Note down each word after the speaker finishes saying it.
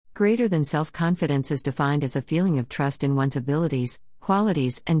Greater than self-confidence is defined as a feeling of trust in one's abilities,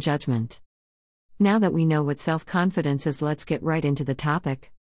 qualities, and judgment. Now that we know what self-confidence is, let's get right into the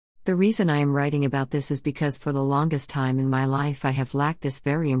topic. The reason I am writing about this is because for the longest time in my life I have lacked this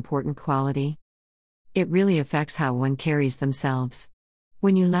very important quality. It really affects how one carries themselves.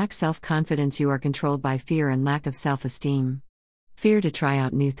 When you lack self-confidence, you are controlled by fear and lack of self-esteem. Fear to try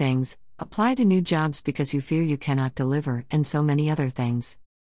out new things, apply to new jobs because you fear you cannot deliver, and so many other things.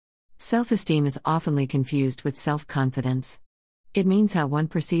 Self-esteem is oftenly confused with self-confidence. It means how one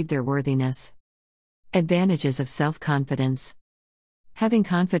perceived their worthiness. Advantages of self-confidence. Having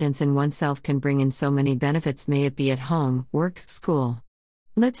confidence in oneself can bring in so many benefits, may it be at home, work, school.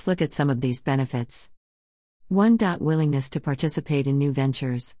 Let's look at some of these benefits. 1. Willingness to participate in new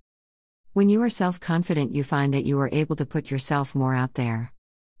ventures. When you are self-confident, you find that you are able to put yourself more out there.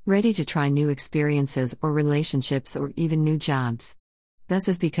 Ready to try new experiences or relationships or even new jobs. This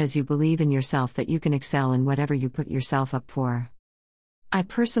is because you believe in yourself that you can excel in whatever you put yourself up for. I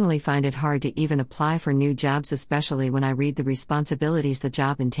personally find it hard to even apply for new jobs, especially when I read the responsibilities the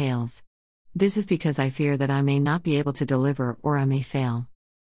job entails. This is because I fear that I may not be able to deliver or I may fail.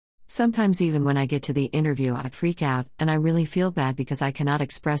 Sometimes even when I get to the interview I freak out and I really feel bad because I cannot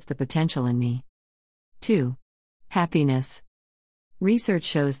express the potential in me. 2. Happiness. Research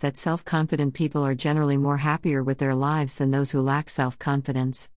shows that self-confident people are generally more happier with their lives than those who lack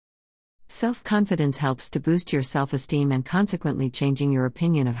self-confidence. Self-confidence helps to boost your self-esteem and consequently changing your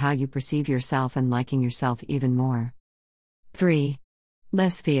opinion of how you perceive yourself and liking yourself even more. 3.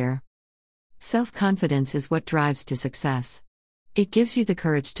 Less fear. Self-confidence is what drives to success. It gives you the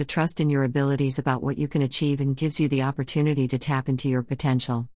courage to trust in your abilities about what you can achieve and gives you the opportunity to tap into your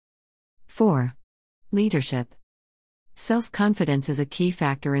potential. 4. Leadership. Self-confidence is a key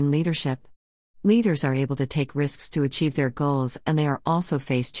factor in leadership. Leaders are able to take risks to achieve their goals, and they are also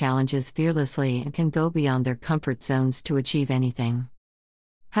face challenges fearlessly and can go beyond their comfort zones to achieve anything.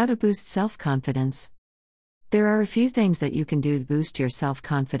 How to boost self-confidence? There are a few things that you can do to boost your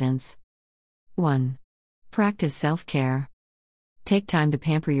self-confidence. 1. Practice self-care. Take time to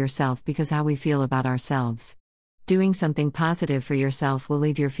pamper yourself because how we feel about ourselves. Doing something positive for yourself will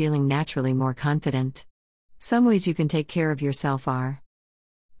leave you feeling naturally more confident. Some ways you can take care of yourself are: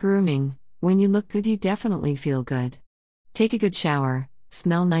 grooming. When you look good, you definitely feel good. Take a good shower,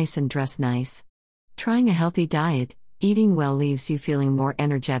 smell nice and dress nice. Trying a healthy diet, eating well leaves you feeling more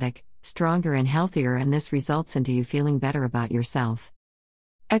energetic, stronger and healthier, and this results into you feeling better about yourself.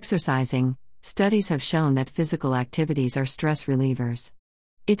 Exercising. Studies have shown that physical activities are stress relievers.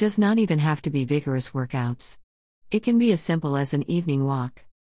 It does not even have to be vigorous workouts. It can be as simple as an evening walk.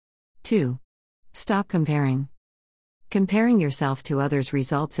 2. Stop comparing. Comparing yourself to others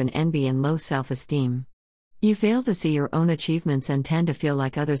results in envy and low self-esteem. You fail to see your own achievements and tend to feel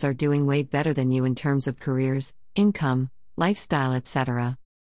like others are doing way better than you in terms of careers, income, lifestyle, etc.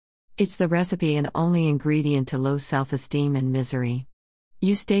 It's the recipe and only ingredient to low self-esteem and misery.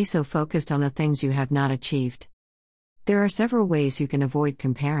 You stay so focused on the things you have not achieved. There are several ways you can avoid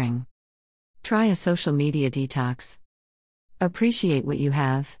comparing. Try a social media detox. Appreciate what you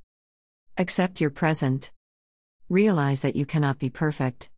have. Accept your present. Realize that you cannot be perfect.